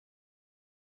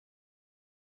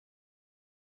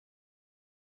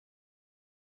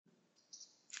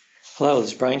Hello,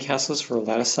 this is Brian Castles for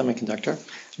Lattice Semiconductor.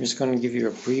 I'm just going to give you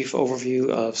a brief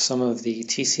overview of some of the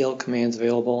TCL commands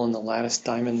available in the Lattice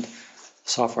Diamond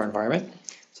software environment.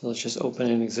 So let's just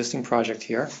open an existing project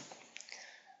here.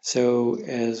 So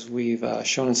as we've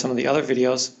shown in some of the other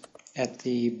videos, at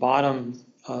the bottom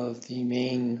of the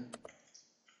main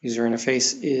user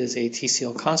interface is a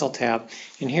TCL console tab,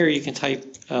 and here you can type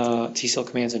TCL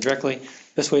commands in directly.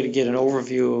 Best way to get an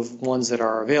overview of ones that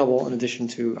are available, in addition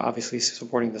to obviously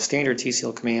supporting the standard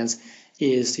TCL commands,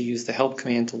 is to use the help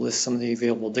command to list some of the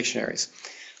available dictionaries.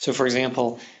 So for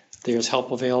example, there's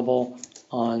help available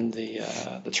on the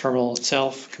terminal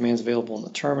itself, commands available in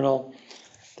the terminal.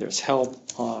 There's help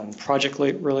on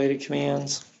project-related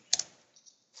commands.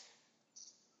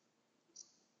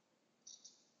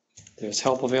 There's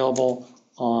help available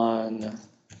on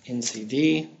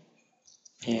NCD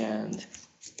and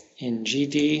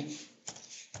NGD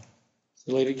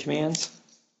related commands.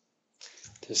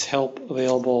 There's help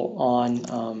available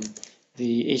on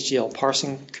the HDL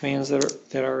parsing commands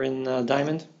that are in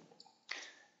Diamond.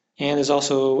 And there's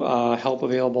also help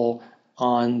available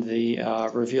on the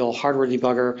Reveal hardware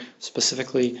debugger,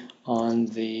 specifically on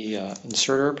the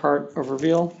inserter part of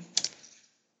Reveal,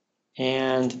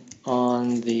 and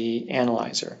on the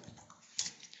analyzer.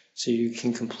 So you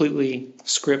can completely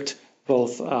script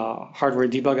both hardware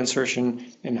debug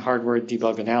insertion and hardware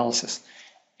debug analysis.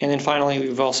 And then finally,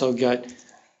 we've also got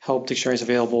help dictionaries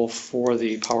available for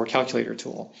the Power Calculator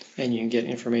tool, and you can get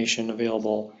information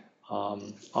available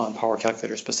on Power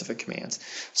Calculator specific commands.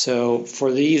 So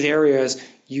for these areas,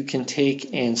 you can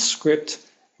take and script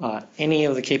any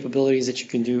of the capabilities that you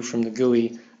can do from the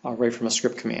GUI right from a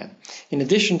script command. In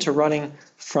addition to running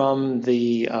from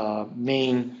the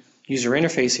main user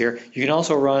interface here, you can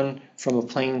also run from a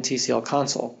plain TCL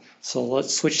console. So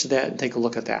let's switch to that and take a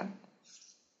look at that.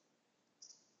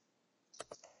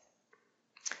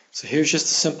 So here's just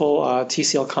a simple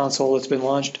TCL console that's been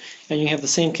launched, and you have the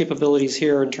same capabilities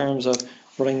here in terms of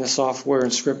running the software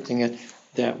and scripting it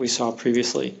that we saw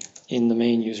previously in the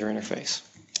main user interface.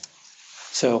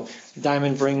 So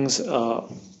Diamond brings a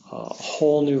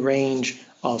whole new range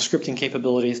of scripting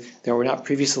capabilities that were not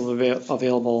previously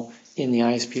available in the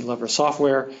ISP Lever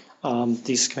software.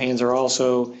 These commands are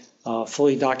also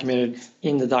fully documented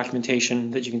in the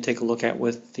documentation that you can take a look at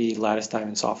with the Lattice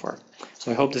Diamond software.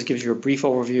 So I hope this gives you a brief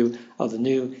overview of the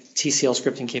new TCL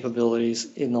scripting capabilities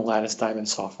in the Lattice Diamond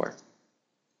software.